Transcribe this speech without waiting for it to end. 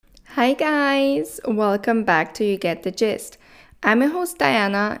Hi guys, welcome back to You Get the Gist. I'm your host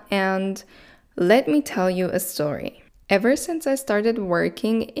Diana, and let me tell you a story. Ever since I started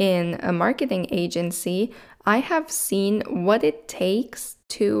working in a marketing agency, I have seen what it takes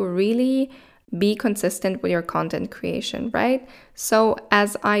to really be consistent with your content creation, right? So,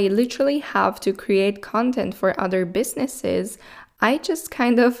 as I literally have to create content for other businesses, I just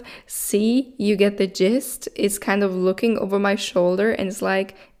kind of see You Get the Gist. It's kind of looking over my shoulder and it's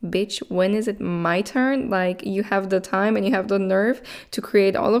like, bitch, when is it my turn? Like, you have the time and you have the nerve to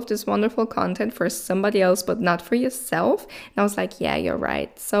create all of this wonderful content for somebody else, but not for yourself. And I was like, yeah, you're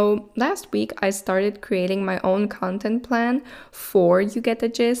right. So last week, I started creating my own content plan for You Get the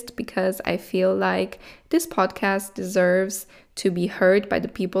Gist because I feel like this podcast deserves to be heard by the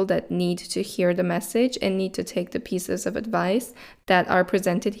people that need to hear the message and need to take the pieces of advice that are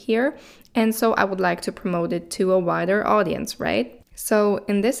presented here. And so I would like to promote it to a wider audience, right? So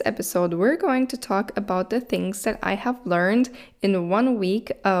in this episode, we're going to talk about the things that I have learned in 1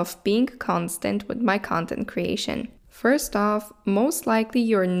 week of being constant with my content creation. First off, most likely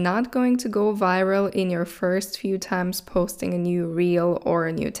you're not going to go viral in your first few times posting a new reel or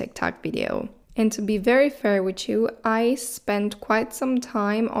a new TikTok video. And to be very fair with you, I spent quite some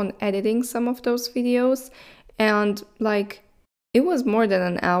time on editing some of those videos, and it was more than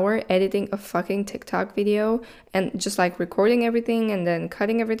an hour editing a fucking TikTok video and just recording everything and then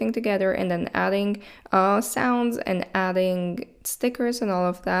cutting everything together and then adding sounds and adding stickers and all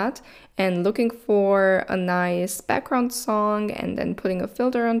of that and looking for a nice background song and then putting a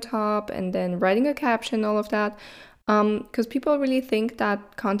filter on top and then writing a caption, all of that. Because people really think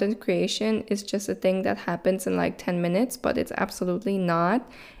that content creation is just a thing that happens in 10 minutes, but it's absolutely not.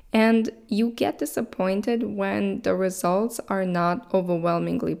 And you get disappointed when the results are not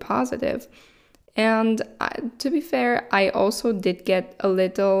overwhelmingly positive. And to be fair, I also did get a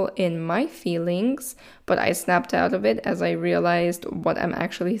little in my feelings, but I snapped out of it as I realized what I'm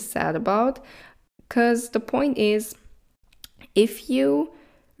actually sad about. Because the point is, if you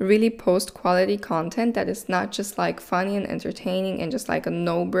really post quality content that is not just funny and entertaining and just a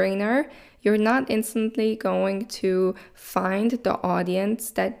no-brainer, you're not instantly going to find the audience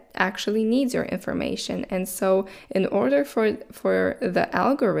that actually needs your information. And so in order for the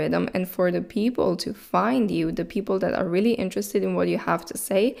algorithm and for the people to find you, the people that are really interested in what you have to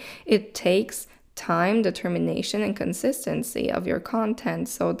say, it takes time, determination, and consistency of your content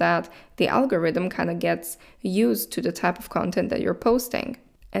so that the algorithm kind of gets used to the type of content that you're posting.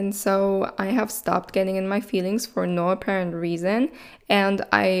 And so I have stopped getting in my feelings for no apparent reason. And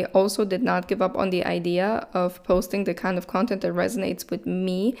I also did not give up on the idea of posting the kind of content that resonates with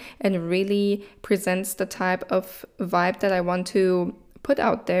me and really presents the type of vibe that I want to put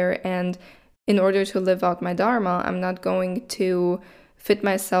out there. And in order to live out my dharma, I'm not going to fit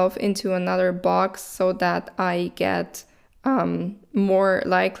myself into another box so that I get more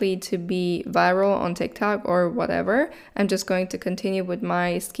likely to be viral on TikTok or whatever. I'm just going to continue with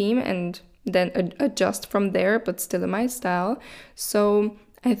my scheme and then adjust from there, but still in my style. So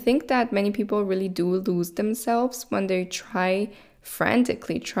I think that many people really do lose themselves when they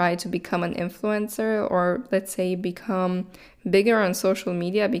frantically try to become an influencer or let's say become bigger on social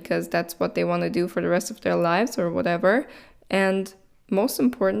media because that's what they want to do for the rest of their lives or whatever. And most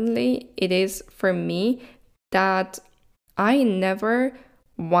importantly, it is for me that I never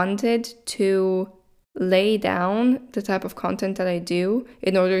wanted to lay down the type of content that I do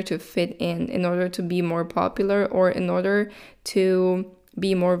in order to fit in order to be more popular, or in order to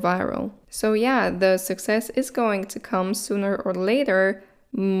be more viral. So yeah, the success is going to come sooner or later,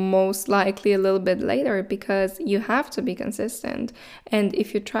 most likely a little bit later, because you have to be consistent. And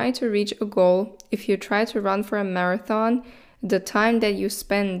if you try to reach a goal, if you try to run for a marathon, the time that you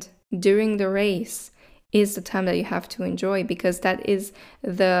spend during the race is the time that you have to enjoy, because that is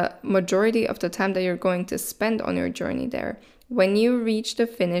the majority of the time that you're going to spend on your journey there. When you reach the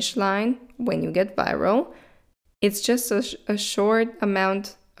finish line, when you get viral, it's just a short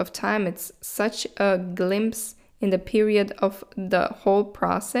amount of time. It's such a glimpse in the period of the whole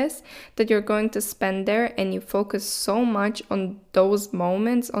process that you're going to spend there, and you focus so much on those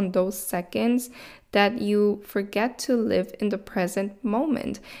moments, on those seconds, that you forget to live in the present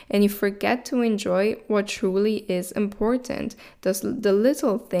moment and you forget to enjoy what truly is important. The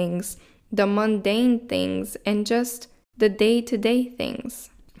little things, the mundane things, and just the day-to-day things.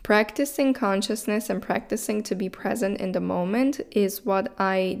 Practicing consciousness and practicing to be present in the moment is what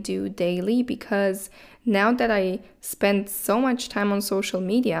I do daily, because now that I spend so much time on social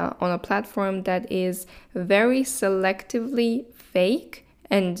media, on a platform that is very selectively fake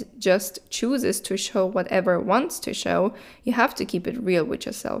and just chooses to show whatever it wants to show, you have to keep it real with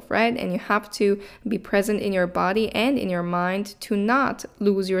yourself, right? And you have to be present in your body and in your mind to not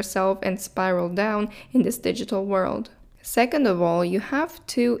lose yourself and spiral down in this digital world. Second of all, you have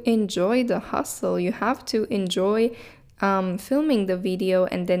to enjoy the hustle. You have to enjoy filming the video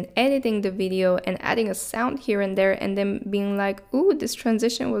and then editing the video and adding a sound here and there and then being like, ooh, this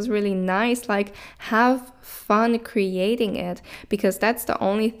transition was really nice. Like, have fun creating it, because that's the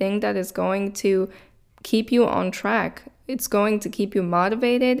only thing that is going to keep you on track. It's going to keep you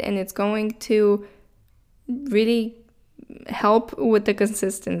motivated, and it's going to really help with the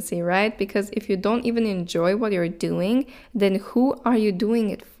consistency, right? Because if you don't even enjoy what you're doing, then who are you doing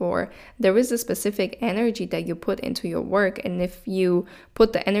it for? There is a specific energy that you put into your work, and if you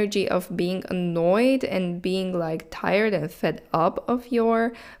put the energy of being annoyed and being like tired and fed up of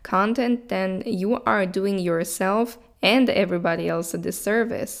your content, then you are doing yourself and everybody else a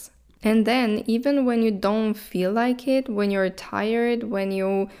disservice. And then, even when you don't feel like it, when you're tired, when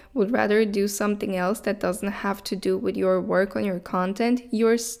you would rather do something else that doesn't have to do with your work on your content,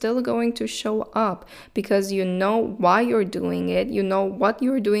 you're still going to show up because you know why you're doing it, you know what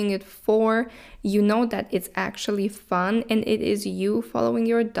you're doing it for, you know that it's actually fun and it is you following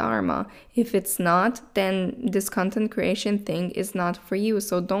your dharma. If it's not, then this content creation thing is not for you.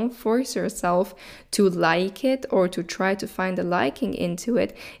 So don't force yourself to like it or to try to find a liking into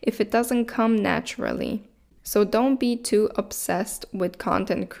it if it doesn't come naturally. So don't be too obsessed with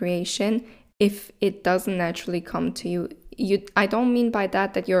content creation if it doesn't naturally come to you. I don't mean by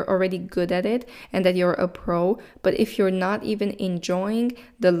that you're already good at it and that you're a pro, but if you're not even enjoying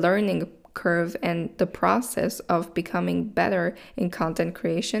the learning curve and the process of becoming better in content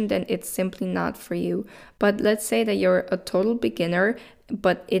creation, then it's simply not for you. But let's say that you're a total beginner,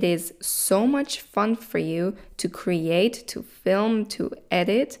 but it is so much fun for you to create, to film, to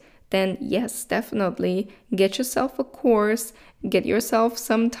edit, then yes, definitely get yourself a course, get yourself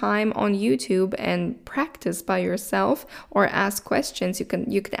some time on YouTube and practice by yourself or ask questions. You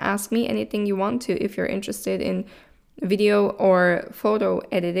can ask me anything you want to if you're interested in video or photo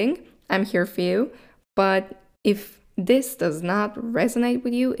editing. I'm here for you. But if this does not resonate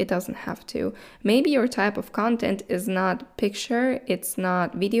with you, it doesn't have to. Maybe your type of content is not picture, it's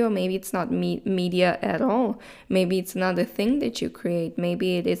not video, maybe it's not media at all. Maybe it's not a thing that you create.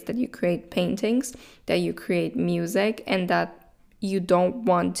 Maybe it is that you create paintings, that you create music, and that you don't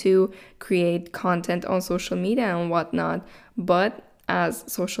want to create content on social media and whatnot. But as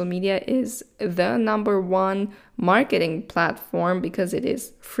social media is the number one marketing platform because it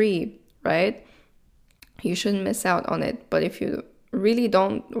is free, right? You shouldn't miss out on it. But if you really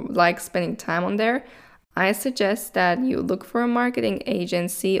don't like spending time on there, I suggest that you look for a marketing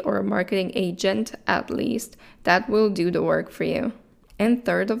agency or a marketing agent at least that will do the work for you. And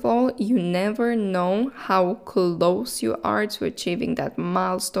third of all, you never know how close you are to achieving that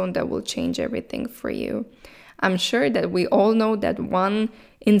milestone that will change everything for you. I'm sure that we all know that one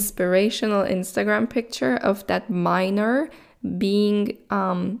inspirational Instagram picture of that miner being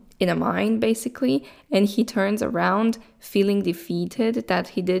in a mine basically, and he turns around feeling defeated that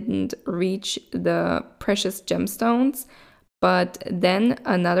he didn't reach the precious gemstones, but then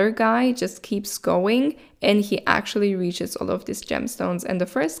another guy just keeps going and he actually reaches all of these gemstones. And the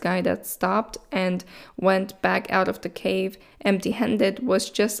first guy that stopped and went back out of the cave empty-handed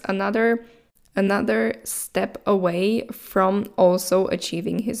was just another step away from also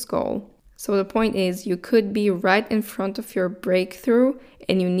achieving his goal. So the point is, you could be right in front of your breakthrough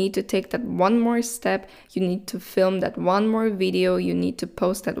and you need to take that one more step. You need to film that one more video. You need to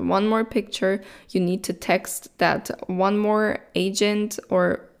post that one more picture. You need to text that one more agent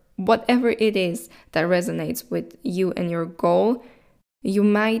or whatever it is that resonates with you and your goal. You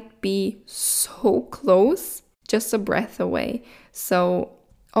might be so close, just a breath away. So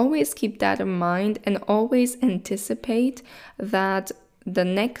always keep that in mind and always anticipate that the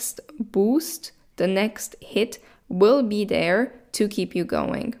next boost, the next hit will be there to keep you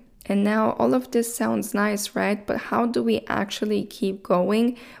going. And now all of this sounds nice, right? But how do we actually keep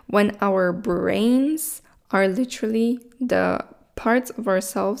going when our brains are literally the parts of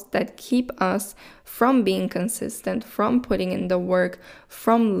ourselves that keep us from being consistent, from putting in the work,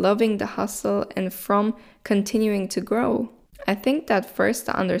 from loving the hustle, and from continuing to grow? I think that first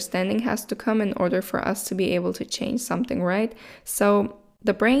the understanding has to come in order for us to be able to change something, right? So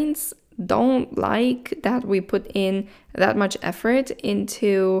the brains don't like that we put in that much effort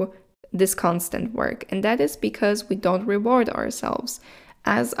into this constant work. And that is because we don't reward ourselves.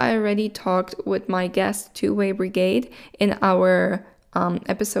 As I already talked with my guest, Two Way Brigade, in our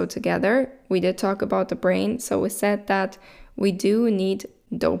episode together, we did talk about the brain. So we said that we do need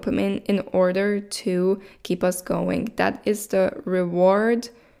dopamine in order to keep us going. That is the reward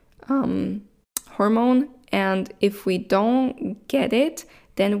hormone. And if we don't get it,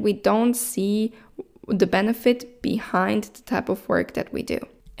 then we don't see the benefit behind the type of work that we do.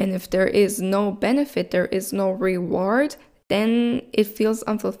 And if there is no benefit, there is no reward, then it feels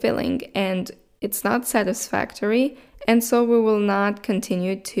unfulfilling and it's not satisfactory. And so we will not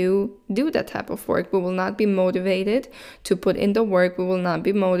continue to do that type of work. We will not be motivated to put in the work. We will not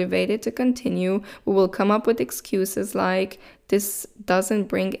be motivated to continue. We will come up with excuses like, this doesn't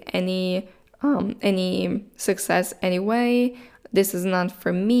bring any success anyway. This is not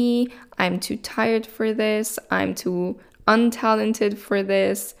for me. I'm too tired for this. I'm too untalented for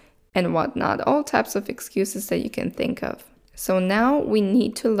this, and whatnot. All types of excuses that you can think of. So now we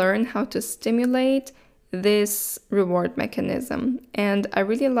need to learn how to stimulate this reward mechanism. And I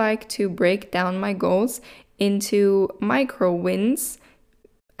really like to break down my goals into micro wins,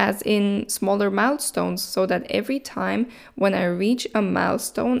 as in smaller milestones, so that every time when I reach a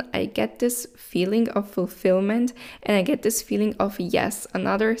milestone, I get this feeling of fulfillment and I get this feeling of, yes,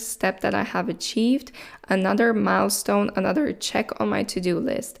 another step that I have achieved, another milestone, another check on my to-do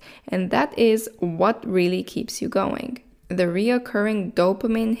list. And that is what really keeps you going. The reoccurring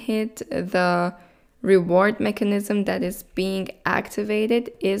dopamine hit, the reward mechanism that is being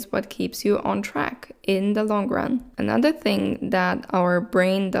activated is what keeps you on track in the long run. Another thing that our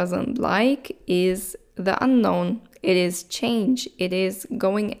brain doesn't like is the unknown. It is change. It is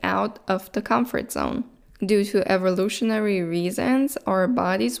going out of the comfort zone. Due to evolutionary reasons, our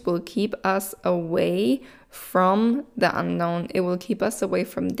bodies will keep us away from the unknown. It will keep us away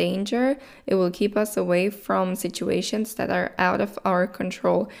from danger. It will keep us away from situations that are out of our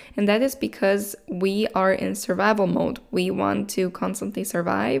control. And that is because we are in survival mode. We want to constantly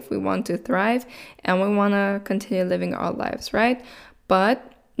survive, we want to thrive, and we want to continue living our lives, right?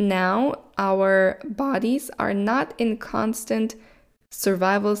 But now our bodies are not in constant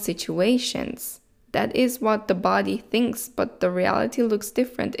survival situations. That is what the body thinks, but the reality looks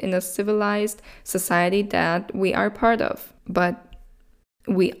different in a civilized society that we are part of. But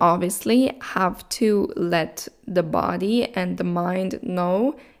we obviously have to let the body and the mind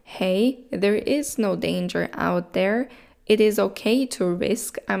know, hey, there is no danger out there. It is okay to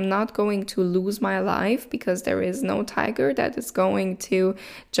risk. I'm not going to lose my life because there is no tiger that is going to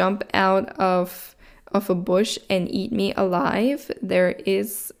jump out of a bush and eat me alive. There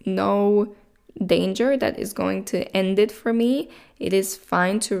is no danger that is going to end it for me. It is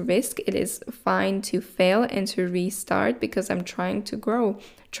fine to risk. It is fine to fail and to restart because I'm trying to grow,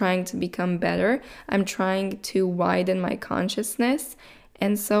 trying to become better. I'm trying to widen my consciousness.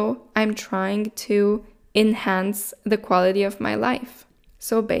 And so I'm trying to enhance the quality of my life.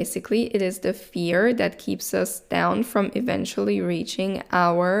 So basically, it is the fear that keeps us down from eventually reaching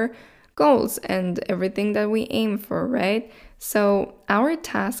our goals and everything that we aim for, right? So our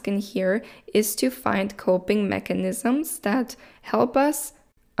task in here is to find coping mechanisms that help us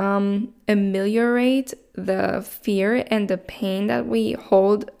ameliorate the fear and the pain that we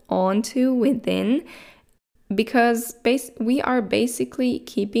hold on to within, because we are basically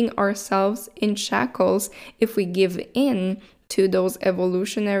keeping ourselves in shackles if we give in to those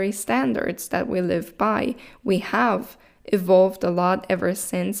evolutionary standards that we live by. We have evolved a lot ever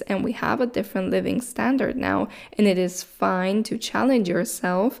since, and we have a different living standard now, and it is fine to challenge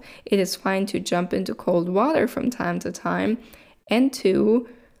yourself. It is fine to jump into cold water from time to time and to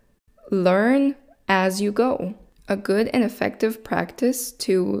learn as you go. A good and effective practice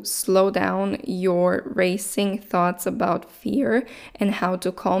to slow down your racing thoughts about fear and how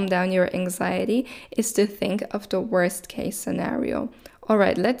to calm down your anxiety is to think of the worst case scenario. All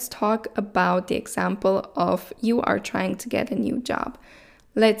right, let's talk about the example of you are trying to get a new job.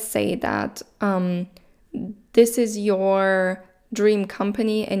 Let's say that this is your dream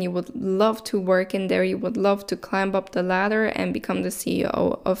company and you would love to work in there. You would love to climb up the ladder and become the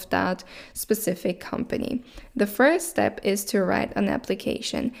CEO of that specific company. The first step is to write an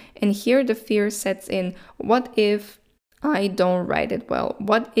application. And here the fear sets in. What if I don't write it well?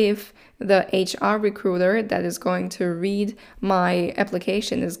 What if the HR recruiter that is going to read my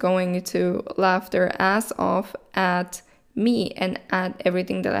application is going to laugh their ass off at me and at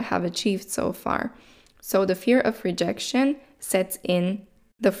everything that I have achieved so far? So the fear of rejection sets in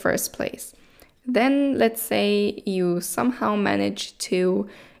the first place. Then let's say you somehow manage to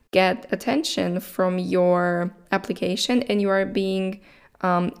get attention from your application and you are being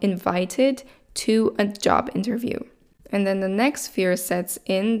invited to a job interview. And then the next fear sets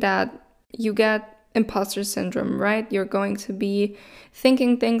in that you get imposter syndrome, right? You're going to be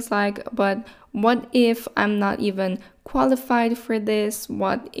thinking things like, but what if I'm not even qualified for this?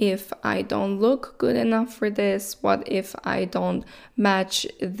 What if I don't look good enough for this? What if I don't match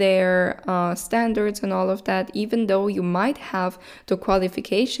their standards and all of that? Even though you might have the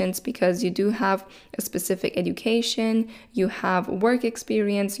qualifications because you do have a specific education, you have work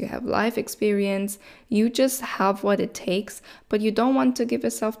experience, you have life experience, you just have what it takes, but you don't want to give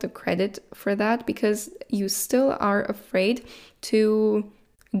yourself the credit for that because you still are afraid to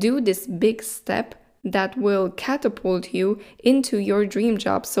do this big step that will catapult you into your dream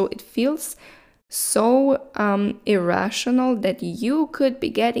job. So it feels so irrational that you could be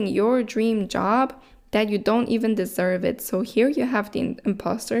getting your dream job that you don't even deserve it. So here you have the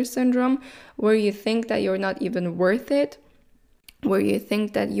imposter syndrome, where you think that you're not even worth it, where you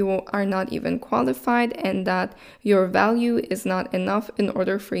think that you are not even qualified and that your value is not enough in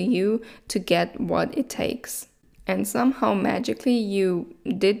order for you to get what it takes. And somehow magically you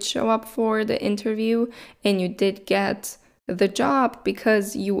did show up for the interview and you did get the job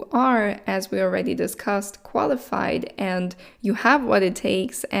because you are, as we already discussed, qualified and you have what it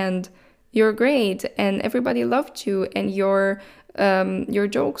takes and you're great and everybody loved you and your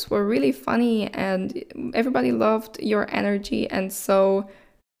jokes were really funny and everybody loved your energy, and so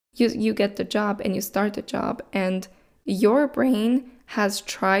you get the job and you start the job, and your brain has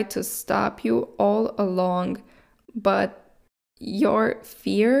tried to stop you all along, but your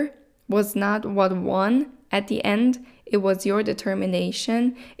fear was not what won at the end. It was your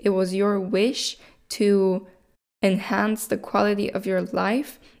determination. It was your wish to enhance the quality of your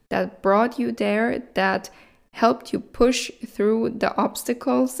life that brought you there, that helped you push through the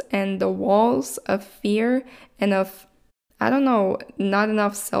obstacles and the walls of fear and of, I don't know, not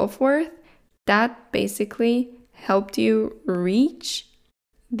enough self-worth. That basically helped you reach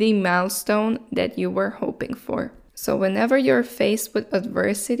the milestone that you were hoping for. So whenever you're faced with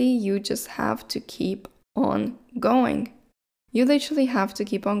adversity, you just have to keep on going. You literally have to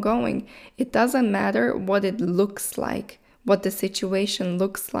keep on going. It doesn't matter what it looks like, what the situation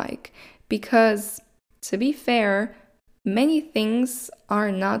looks like, because to be fair, many things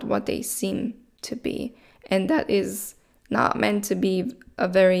are not what they seem to be. And that is not meant to be a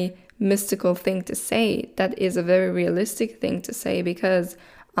very mystical thing to say. That is a very realistic thing to say, because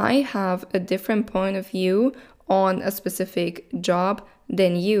I have a different point of view on a specific job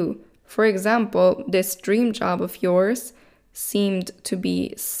than you. For example, this dream job of yours seemed to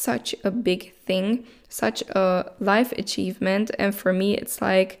be such a big thing, such a life achievement. And for me, it's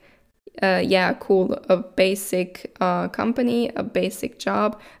like, yeah, cool, a basic company, a basic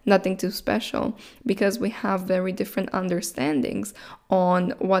job, nothing too special, because we have very different understandings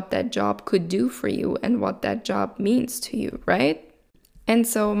on what that job could do for you and what that job means to you, right? And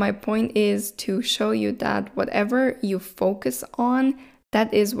so my point is to show you that whatever you focus on,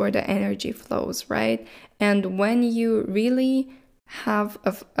 that is where the energy flows, right? And when you really have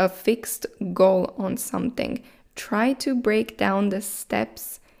a fixed goal on something, try to break down the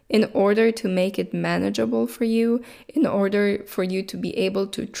steps in order to make it manageable for you, in order for you to be able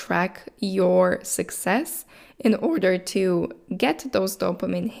to track your success, in order to get those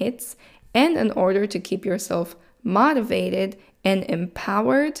dopamine hits, and in order to keep yourself motivated and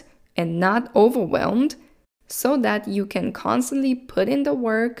empowered and not overwhelmed, so that you can constantly put in the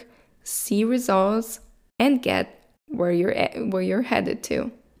work, see results, and get where you're headed to.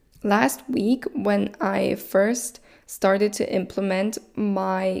 Last week, when I first started to implement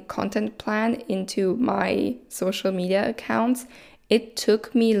my content plan into my social media accounts, it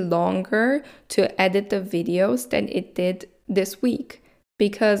took me longer to edit the videos than it did this week,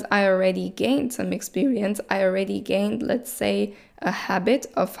 because I already gained some experience. I already gained, let's say, a habit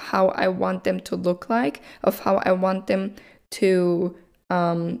of how I want them to look like, of how I want them to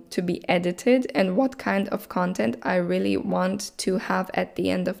be edited, and what kind of content I really want to have at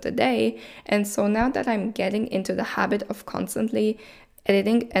the end of the day. And so now that I'm getting into the habit of constantly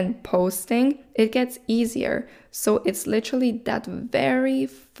editing and posting, it gets easier. So it's literally that very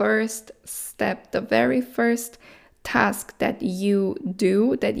first step, the very first task that you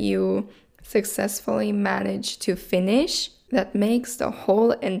do, that you successfully manage to finish, that makes the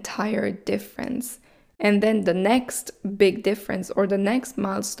whole entire difference. And then the next big difference, or the next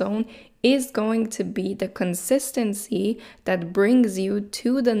milestone, is going to be the consistency that brings you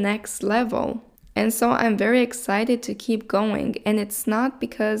to the next level. And so I'm very excited to keep going. And it's not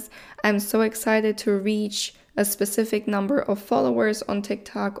because I'm so excited to reach a specific number of followers on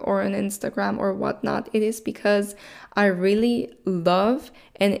TikTok or on Instagram or whatnot. It is because I really love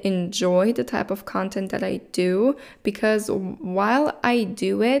and enjoy the type of content that I do, because while I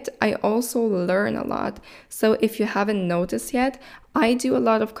do it, I also learn a lot. So if you haven't noticed yet, I do a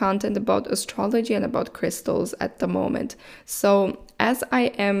lot of content about astrology and about crystals at the moment. So as I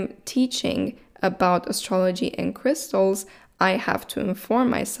am teaching about astrology and crystals, I have to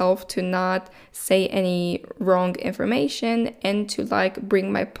inform myself to not say any wrong information and to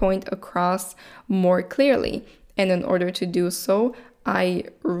bring my point across more clearly. And in order to do so, I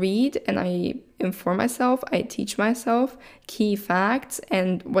read and I inform myself, I teach myself key facts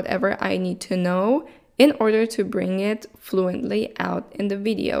and whatever I need to know in order to bring it fluently out in the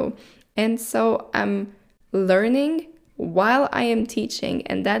video. And so I'm learning while I am teaching,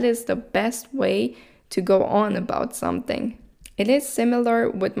 and that is the best way to go on about something. It is similar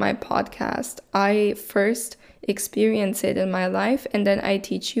with my podcast. I first experience it in my life and then I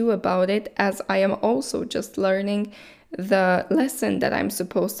teach you about it, as I am also just learning the lesson that I'm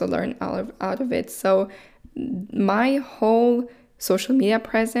supposed to learn out of it. So my whole social media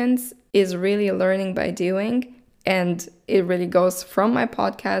presence is really learning by doing, and it really goes from my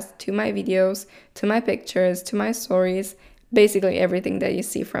podcast to my videos, to my pictures, to my stories, basically everything that you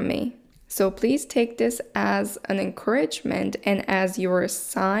see from me. So please take this as an encouragement and as your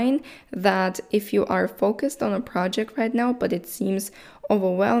sign that if you are focused on a project right now, but it seems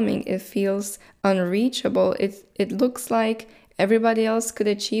overwhelming, it feels unreachable, it looks like everybody else could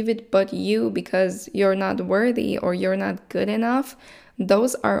achieve it but you, because you're not worthy or you're not good enough,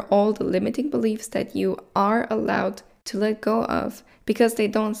 those are all the limiting beliefs that you are allowed to let go of, because they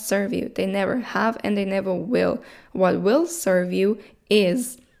don't serve you. They never have and they never will. What will serve you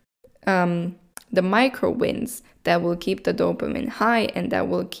is the micro wins that will keep the dopamine high and that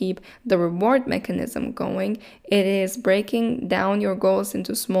will keep the reward mechanism going. It is breaking down your goals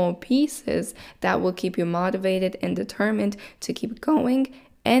into small pieces that will keep you motivated and determined to keep going.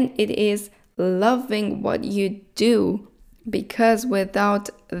 And it is loving what you do, because without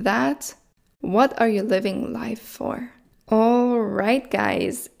that, what are you living life for? All right,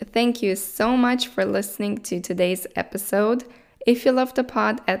 guys, thank you so much for listening to today's episode. If you love the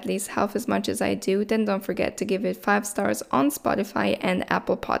pod at least half as much as I do, then don't forget to give it 5 stars on Spotify and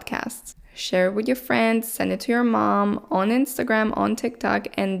Apple Podcasts. Share it with your friends, send it to your mom, on Instagram, on TikTok,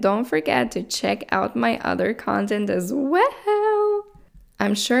 and don't forget to check out my other content as well.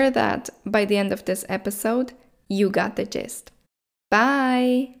 I'm sure that by the end of this episode, you got the gist.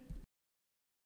 Bye!